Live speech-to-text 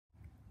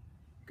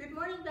Good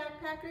morning,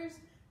 backpackers.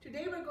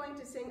 Today we're going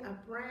to sing a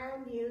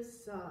brand new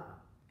song,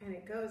 and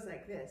it goes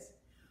like this.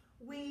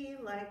 We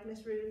like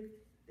Miss Ruth,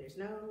 there's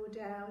no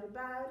doubt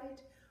about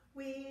it.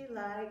 We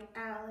like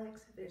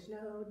Alex, there's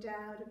no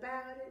doubt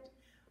about it.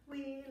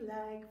 We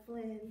like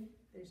Flynn,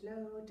 there's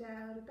no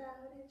doubt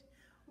about it.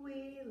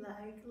 We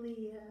like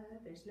Leah,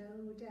 there's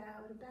no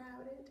doubt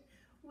about it.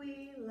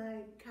 We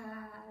like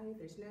Kai,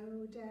 there's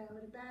no doubt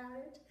about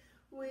it.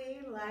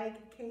 We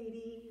like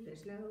Katie,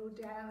 there's no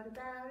doubt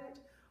about it.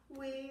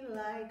 We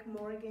like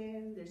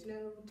Morgan, there's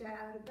no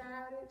doubt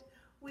about it.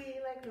 We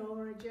like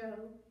Nora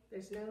Joe,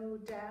 there's no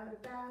doubt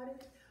about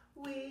it.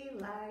 We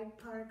like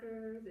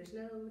Parker, there's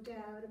no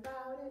doubt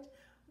about it.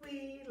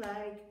 We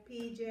like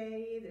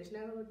PJ, there's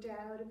no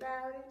doubt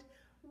about it.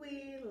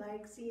 We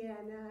like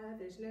Sienna,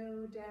 there's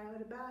no doubt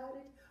about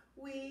it.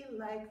 We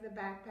like the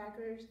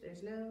backpackers,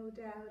 there's no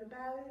doubt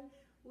about it.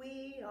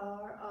 We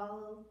are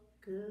all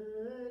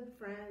good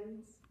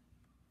friends.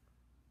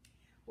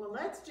 Well,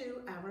 let's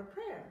do our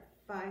prayer.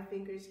 5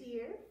 fingers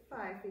here,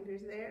 5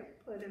 fingers there,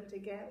 put them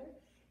together.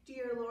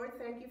 Dear Lord,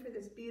 thank you for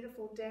this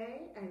beautiful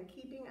day and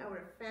keeping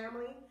our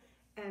family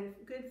and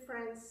good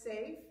friends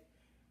safe.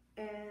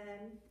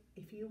 And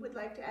if you would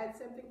like to add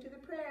something to the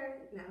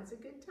prayer, now's a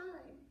good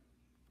time.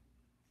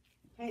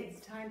 Hey,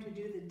 it's time to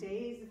do the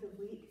days of the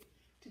week.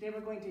 Today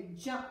we're going to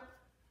jump,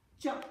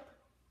 jump.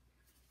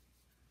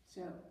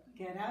 So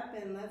get up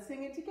and let's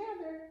sing it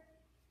together.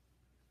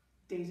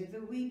 Days of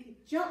the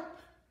week, jump,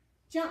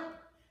 jump.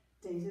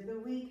 Days of the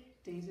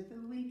week, days of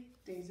the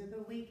week, days of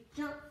the week,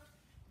 jump,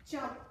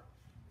 jump.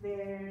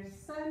 There's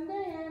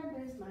Sunday and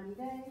there's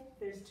Monday,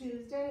 there's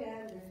Tuesday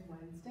and there's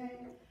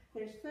Wednesday,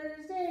 there's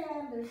Thursday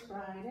and there's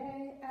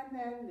Friday, and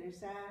then there's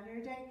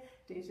Saturday.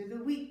 Days of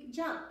the week,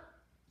 jump,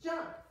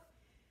 jump.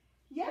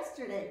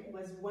 Yesterday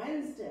was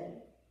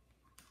Wednesday.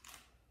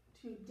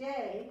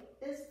 Today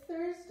is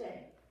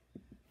Thursday,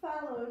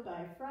 followed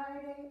by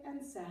Friday and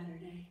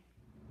Saturday.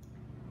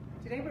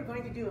 Today we're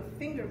going to do a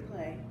finger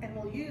play, and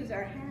we'll use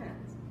our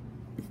hands.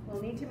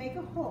 We'll need to make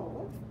a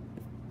hole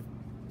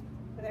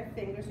with our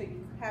fingers so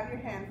you have your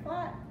hand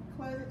flat,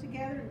 close it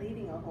together,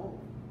 leaving a hole.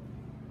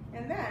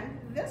 And then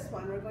this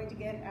one, we're going to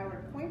get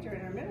our pointer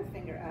and our middle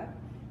finger up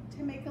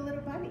to make a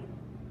little bunny.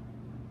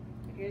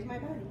 So here's my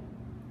bunny.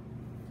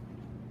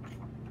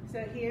 So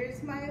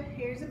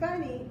here's a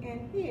bunny,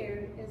 and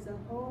here is a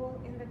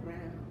hole in the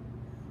ground.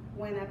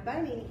 When a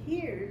bunny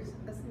hears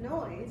a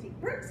noise, he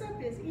perks up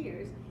his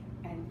ears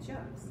and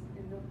jumps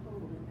in the hole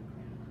in the ground.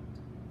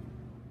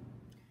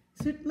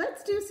 So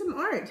let's do some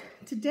art.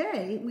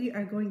 Today we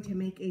are going to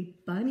make a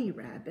bunny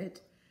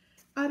rabbit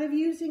out of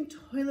using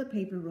toilet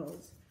paper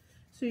rolls.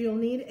 So you'll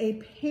need a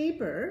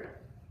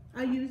paper.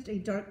 I used a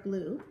dark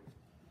blue.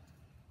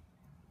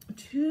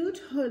 2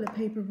 toilet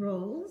paper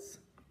rolls.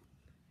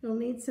 You'll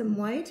need some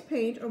white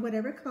paint or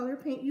whatever color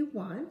paint you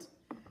want.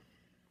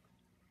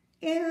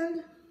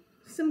 And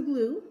some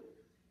glue.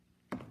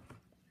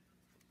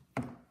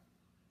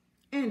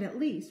 And at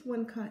least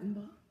 1 cotton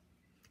ball.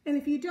 And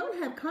if you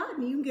don't have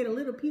cotton, you can get a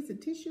little piece of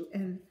tissue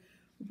and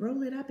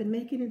roll it up and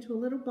make it into a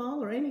little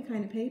ball or any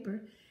kind of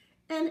paper.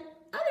 And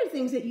other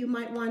things that you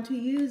might want to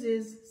use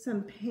is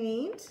some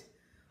paint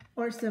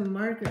or some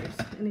markers.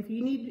 And if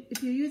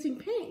you're using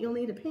paint, you'll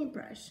need a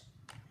paintbrush.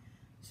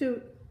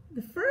 So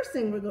the first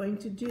thing we're going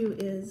to do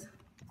is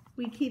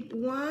we keep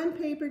 1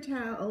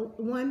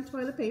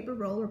 toilet paper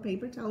roll or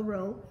paper towel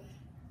roll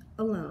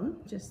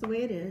alone, just the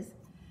way it is.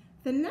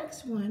 The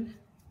next one,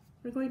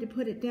 we're going to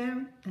put it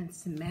down and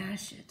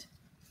smash it.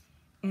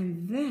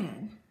 And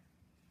then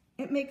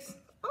it makes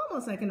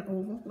almost like an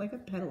oval, like a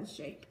petal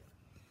shape.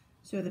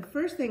 So the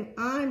first thing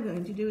I'm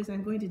going to do is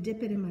I'm going to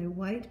dip it in my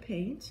white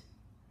paint.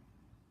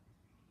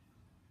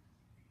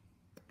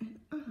 And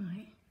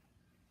I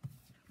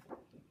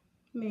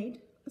made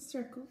a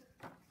circle.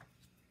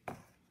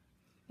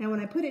 Now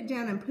when I put it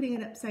down, I'm putting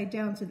it upside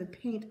down so the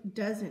paint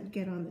doesn't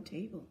get on the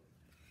table.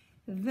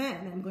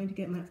 Then I'm going to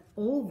get my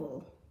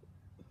oval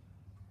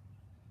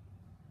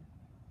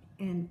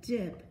and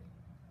dip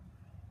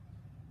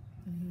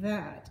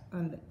that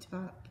on the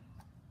top.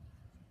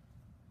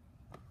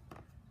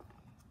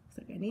 Looks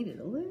like I needed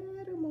a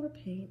little more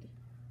paint.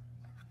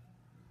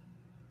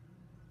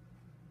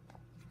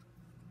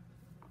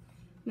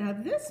 Now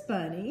this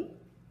bunny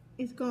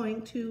is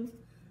going to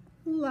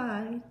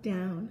lie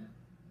down.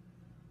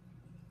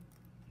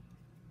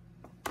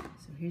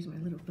 So here's my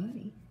little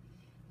bunny.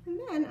 And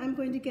then I'm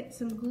going to get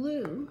some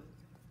glue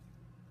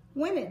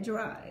when it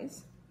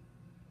dries.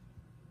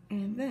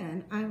 And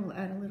then I will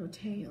add a little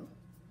tail.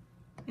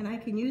 And I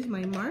can use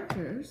my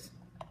markers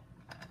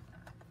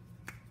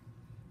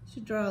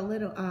to draw a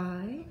little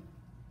eye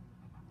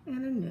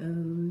and a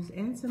nose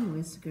and some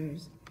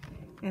whiskers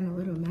and a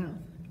little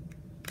mouth.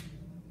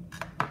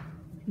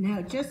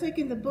 Now, just like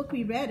in the book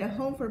we read, A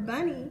Home for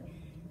Bunny,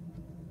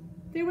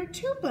 there were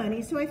 2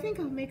 bunnies, so I think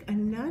I'll make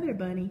another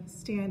bunny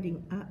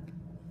standing up.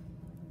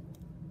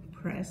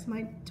 Press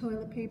my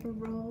toilet paper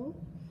roll,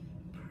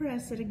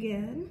 press it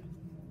again.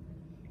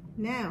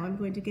 Now I'm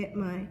going to get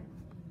my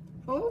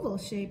oval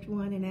shaped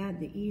one and add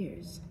the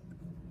ears.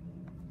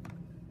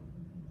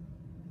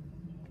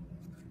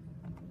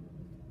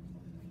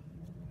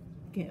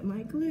 Get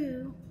my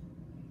glue.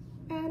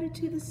 Add it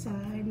to the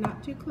side,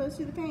 not too close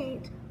to the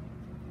paint.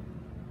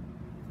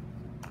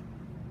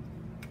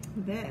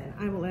 Then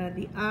I will add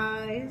the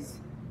eyes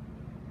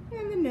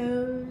and the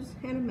nose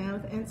and a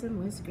mouth and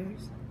some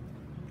whiskers.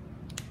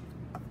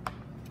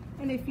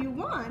 And if you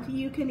want,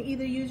 you can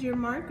either use your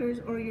markers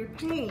or your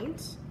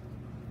paint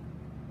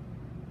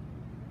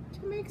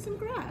to make some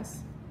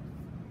grass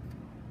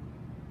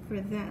for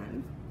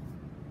them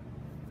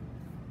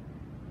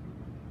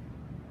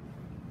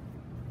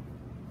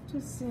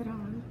to sit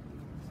on.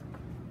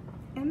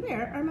 And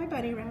there are my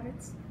bunny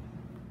rabbits.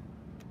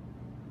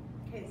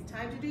 Okay, it's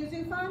time to do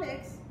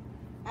zoophonics.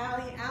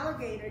 Allie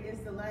Alligator is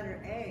the letter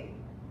A.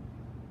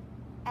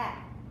 A.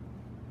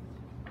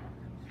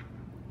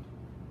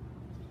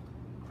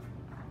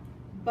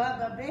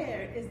 Bubba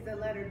Bear is the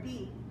letter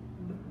B.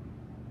 B.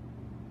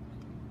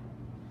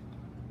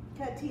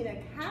 Katina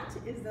Cat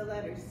is the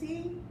letter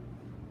C.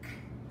 K.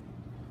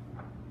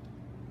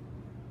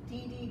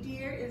 Dee Dee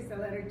Deer is the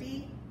letter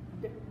D.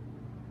 D.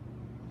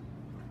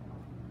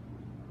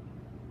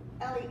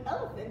 Ellie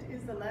Elephant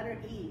is the letter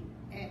E.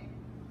 E.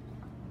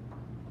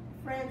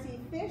 Francie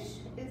Fish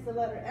is the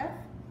letter F.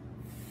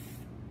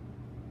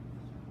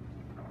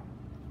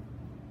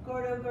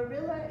 Gordo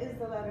Gorilla is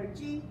the letter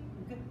G.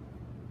 G.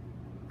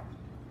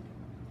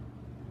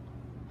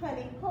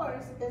 Honey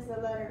Horse is the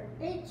letter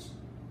H.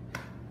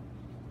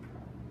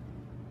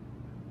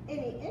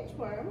 Any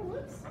Inchworm,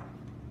 whoops.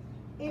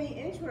 Any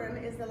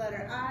Inchworm is the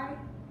letter I.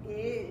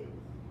 E.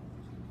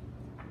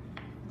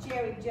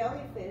 Jerry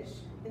Jellyfish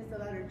is the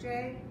letter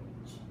J.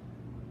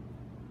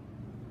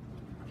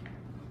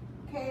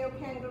 Ko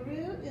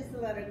Kangaroo is the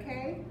letter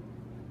K.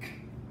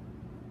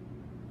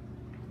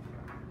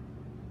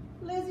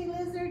 Lizzie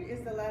Lizard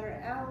is the letter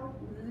L.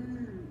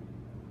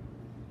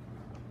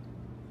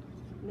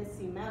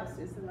 Missy Mouse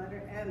is the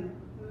letter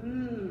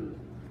M.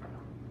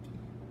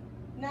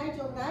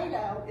 Nigel Night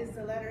Owl is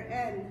the letter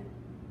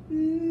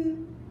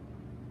N.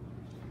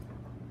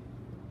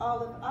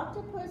 Olive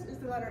Octopus is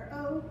the letter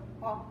O.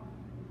 O.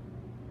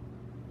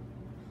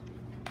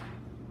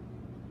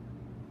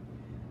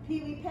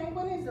 Pee-wee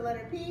Penguin is the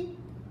letter P.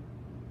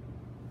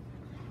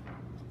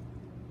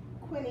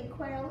 Quinny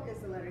Quail is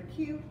the letter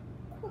Q.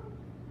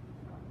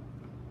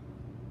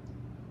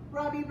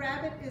 Robbie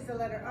Rabbit is the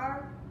letter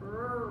R.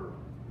 R.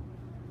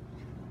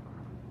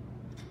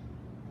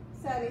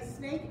 Sally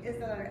Snake is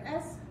the letter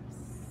S.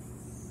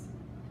 S.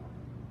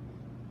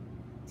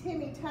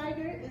 Timmy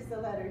Tiger is the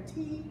letter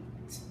T.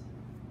 T.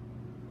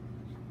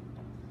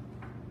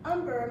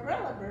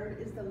 Umbrella Bird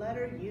is the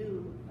letter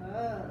U.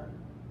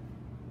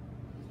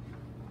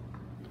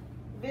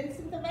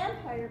 Vincent the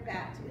Vampire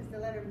Bat is the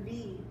letter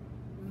V.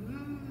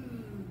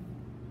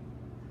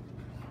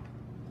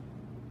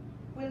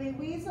 Willie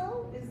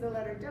Weasel is the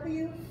letter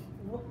W.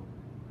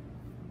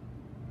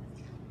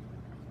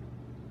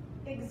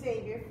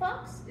 Xavier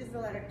Fox is the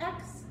letter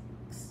X.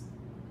 X.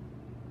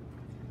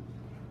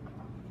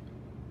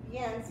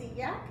 Yancy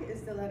Yak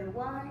is the letter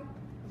Y.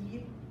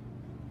 Y.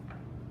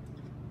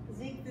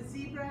 Zeke the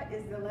Zebra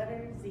is the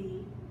letter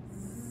Z.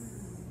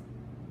 Z.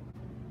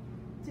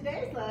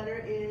 Today's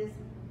letter is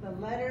the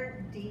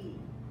letter D.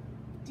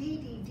 Dee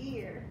Dee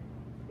Deer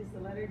is the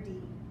letter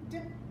D. D.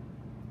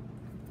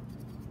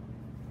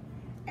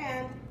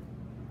 And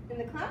in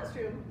the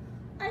classroom,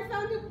 I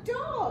found a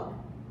dog.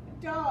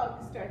 A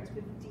dog starts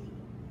with D.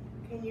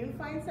 Can you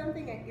find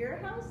something at your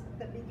house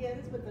that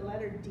begins with the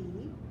letter D?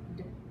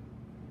 D.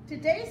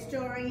 Today's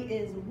story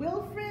is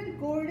Wilfred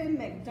Gordon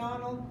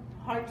MacDonald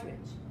Partridge,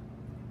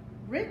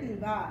 written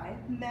by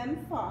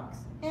Mem Fox,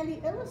 and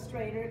the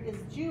illustrator is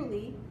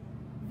Julie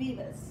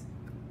Vivas.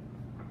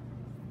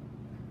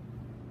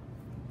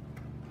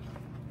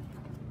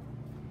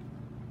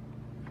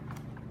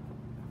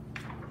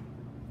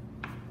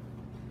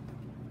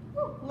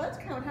 Let's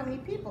count how many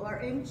people are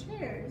in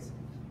chairs.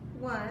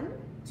 1,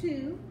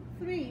 2,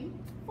 3,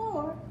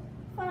 4,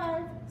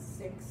 5,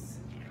 6.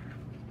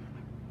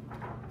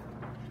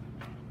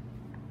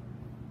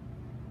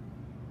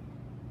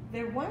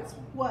 There once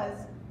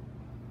was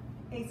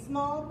a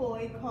small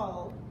boy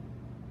called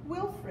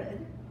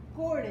Wilfred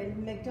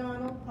Gordon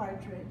MacDonald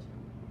Partridge.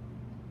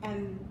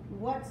 And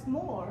what's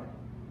more,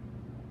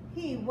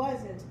 he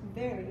wasn't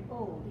very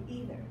old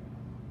either.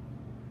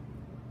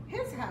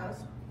 His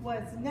house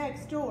was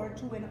next door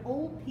to an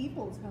old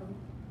people's home,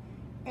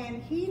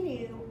 and he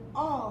knew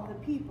all the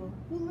people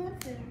who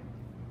lived there.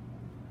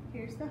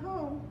 Here's the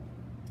home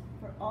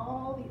for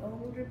all the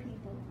older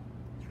people.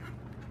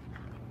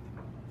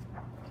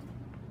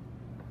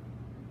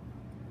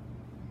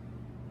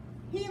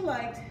 He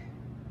liked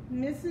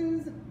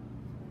Mrs.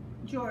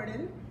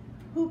 Jordan,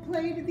 who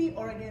played the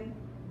organ.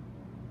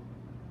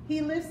 He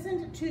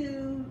listened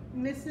to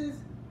Mrs.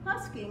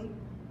 Husking,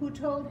 who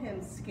told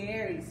him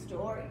scary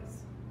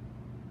stories.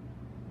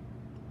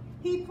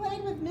 He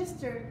played with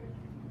Mr.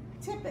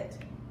 Tippett,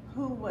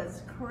 who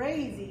was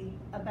crazy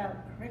about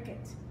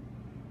cricket.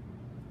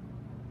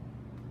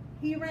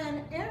 He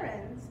ran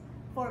errands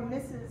for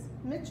Mrs.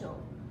 Mitchell,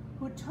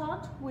 who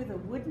talked with a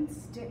wooden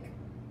stick.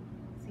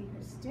 See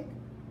her stick?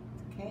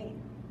 It's a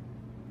cane.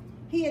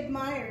 He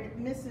admired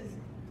Mrs.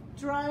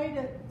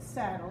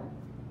 Drydsaddle,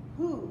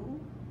 who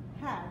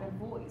had a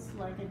voice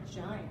like a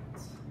giant.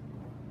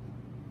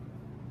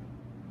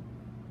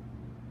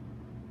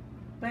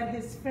 But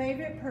his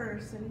favorite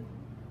person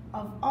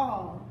of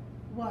all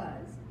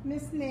was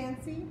Miss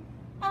Nancy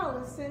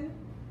Allison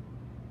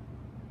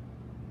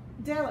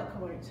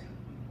Delacourt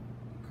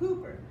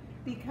Cooper,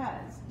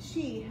 because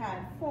she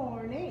had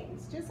 4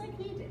 names, just like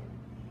he did.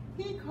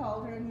 He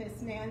called her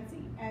Miss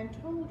Nancy and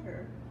told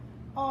her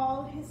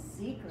all his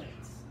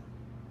secrets.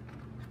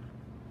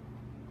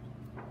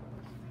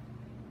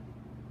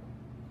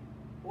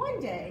 One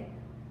day,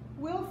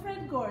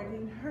 Wilfred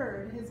Gordon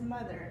heard his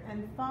mother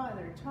and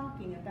father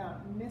talking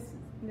about Miss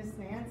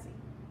Nancy.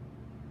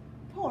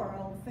 "Poor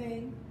old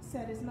thing,"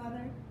 said his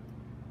mother.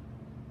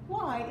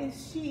 "Why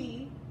is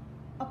she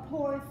a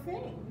poor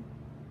thing?"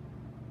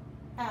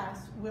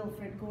 asked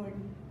Wilfred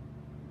Gordon.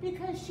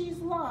 "Because she's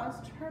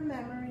lost her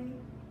memory,"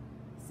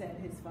 said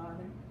his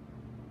father.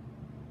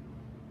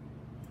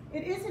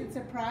 "It isn't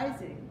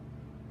surprising,"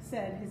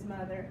 said his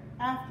mother.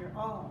 "After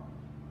all,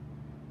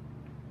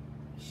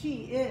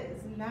 she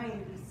is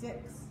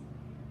 96.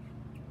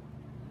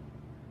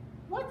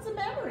 "What's a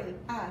memory?"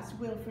 asked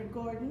Wilfred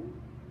Gordon.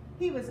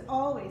 He was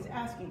always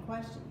asking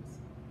questions.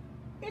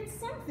 "It's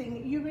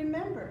something you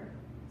remember,"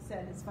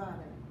 said his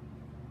father.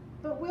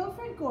 But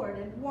Wilfred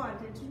Gordon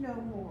wanted to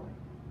know more,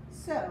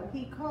 so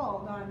he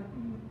called on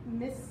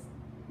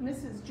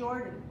Mrs.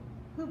 Jordan,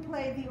 who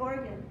played the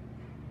organ.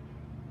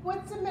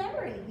 "What's a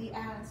memory?" he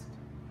asked.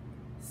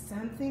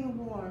 "Something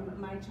warm,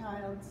 my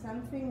child,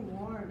 something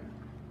warm."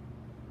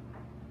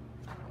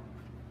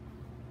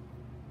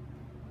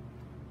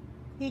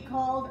 He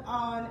called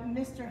on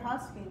Mr.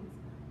 Hoskins,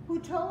 who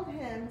told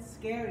him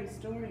scary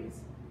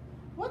stories.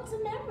 "What's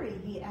a memory?"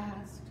 he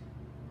asked.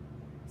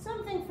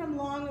 "Something from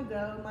long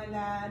ago, my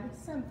lad,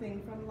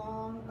 something from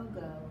long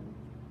ago."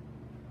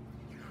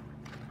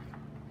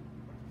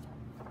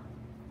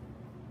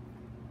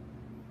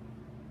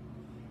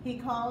 He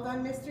called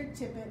on Mr.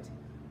 Tippett,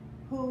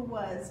 who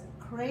was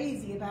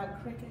crazy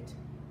about cricket.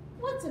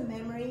 "What's a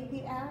memory?"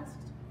 he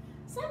asked.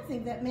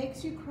 "Something that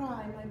makes you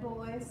cry, my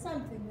boy,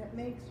 something that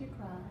makes you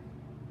cry."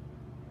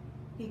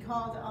 He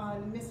called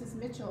on Mrs.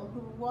 Mitchell,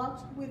 who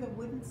walked with a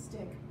wooden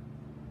stick.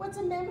 "What's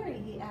a memory?"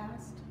 he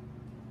asked.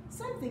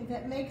 "Something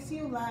that makes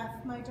you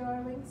laugh, my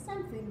darling,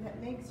 something that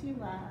makes you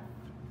laugh."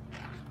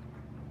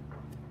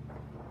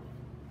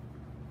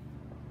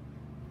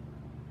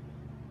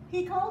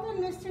 He called on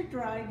Mr.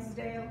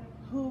 Drysdale,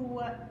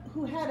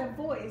 who had a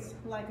voice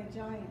like a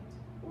giant.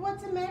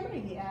 "What's a memory?"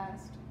 he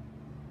asked.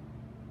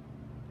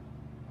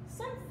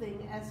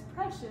 "Something as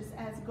precious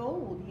as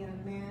gold,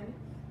 young man,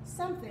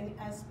 something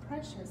as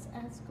precious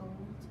as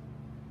gold."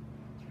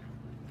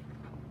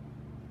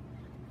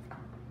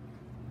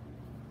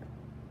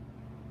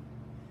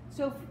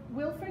 So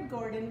Wilfred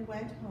Gordon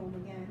went home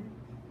again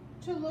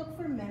to look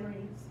for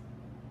memories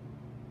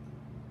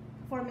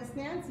for Miss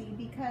Nancy,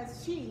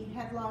 because she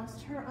had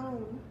lost her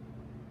own.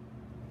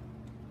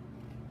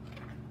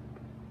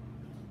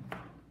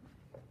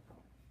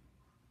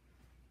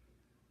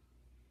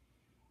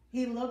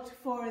 He looked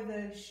for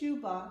the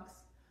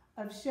shoebox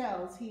of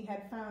shells he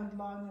had found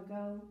long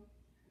ago,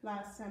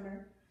 last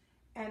summer,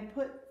 and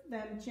put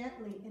them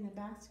gently in a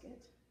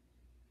basket.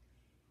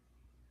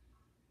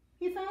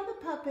 He found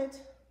the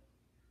puppet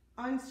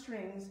on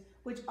strings,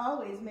 which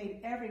always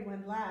made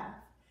everyone laugh,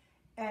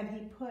 and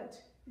he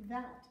put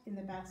that in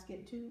the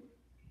basket too.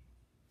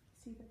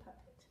 See the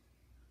puppet?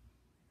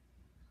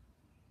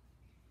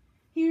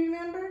 He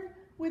remembered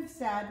with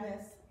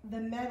sadness the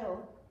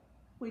medal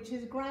which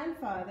his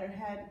grandfather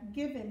had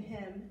given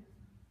him,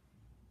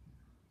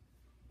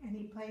 and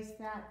he placed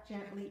that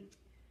gently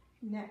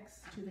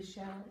next to the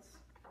shells.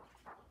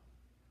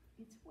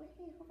 It's way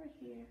over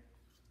here.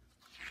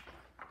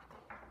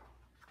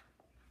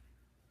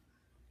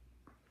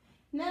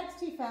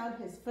 Next, he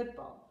found his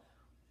football,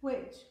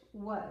 which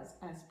was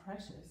as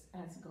precious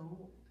as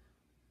gold.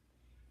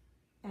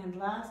 And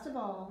last of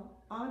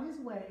all, on his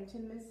way to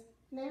Miss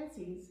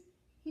Nancy's,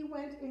 he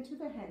went into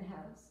the hen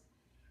house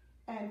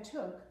and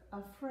took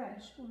a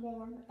fresh,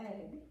 warm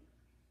egg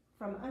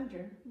from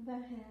under the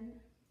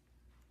hen.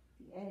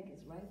 The egg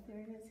is right there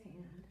in his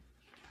hand.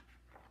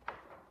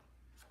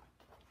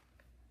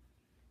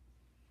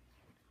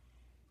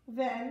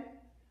 Then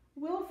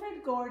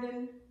Wilfred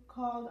Gordon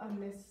called on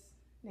Miss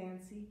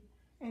Nancy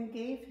and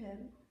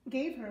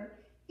gave her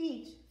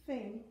each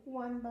thing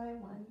one by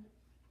one.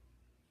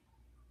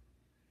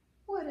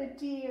 "What a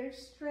dear,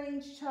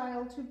 strange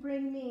child to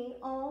bring me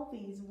all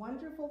these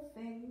wonderful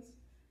things,"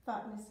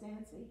 thought Miss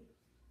Nancy.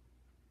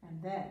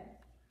 And then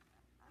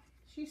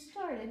she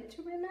started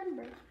to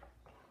remember.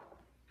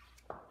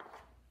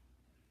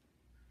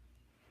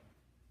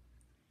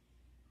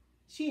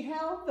 She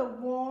held the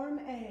warm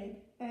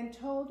egg and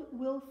told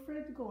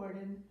Wilfred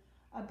Gordon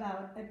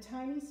about a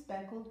tiny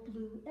speckled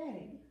blue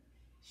egg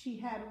she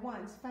had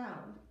once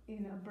found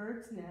in a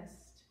bird's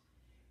nest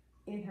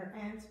in her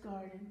aunt's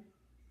garden.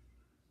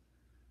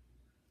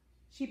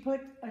 She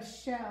put a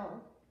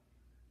shell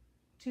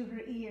to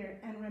her ear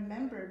and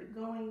remembered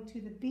going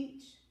to the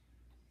beach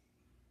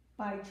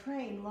by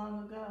train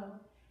long ago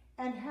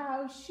and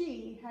how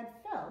she had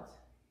felt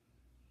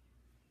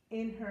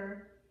in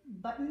her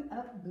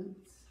button-up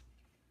boots.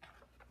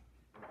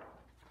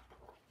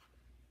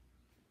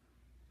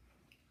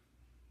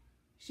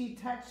 She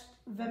touched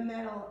the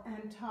metal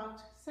and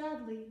talked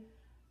sadly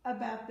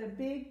about the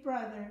big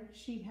brother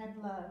she had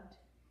loved,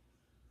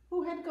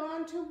 who had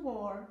gone to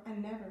war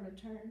and never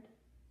returned.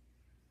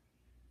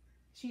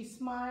 She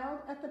smiled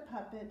at the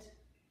puppet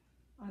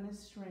on a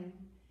string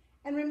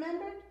and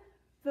remembered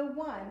the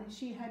one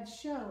she had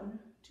shown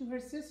to her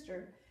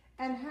sister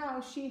and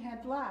how she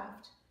had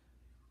laughed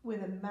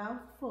with a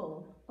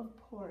mouthful of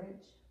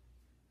porridge.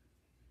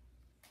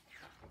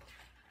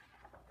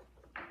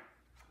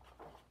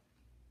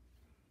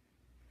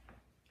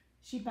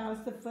 She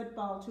bounced the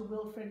football to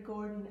Wilfred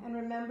Gordon and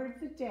remembered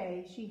the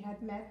day she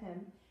had met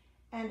him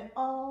and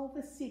all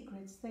the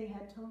secrets they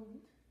had told.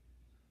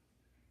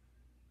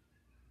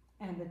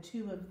 And the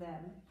two of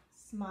them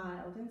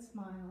smiled and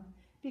smiled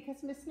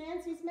because Miss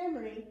Nancy's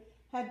memory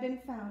had been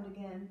found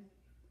again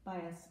by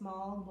a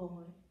small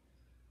boy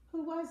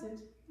who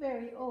wasn't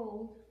very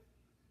old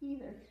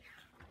either.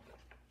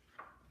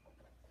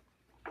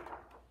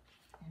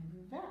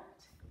 And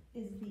that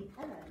is the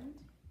end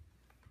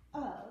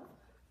of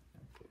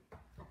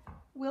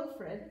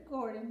Wilfred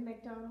Gordon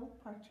MacDonald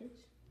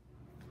Partridge.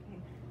 Okay.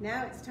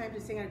 Now it's time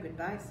to sing our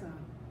goodbye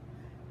song.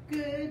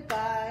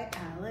 Goodbye,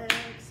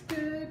 Alex.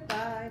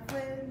 Goodbye,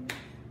 Flynn.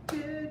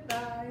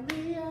 Goodbye,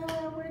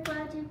 Leah. We're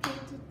glad you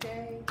came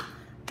today.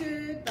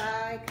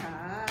 Goodbye,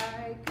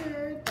 Kai.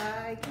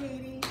 Goodbye,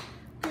 Katie.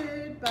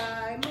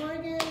 Goodbye,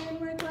 Morgan.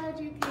 We're glad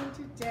you came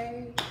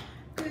today.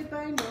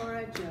 Goodbye, Nora.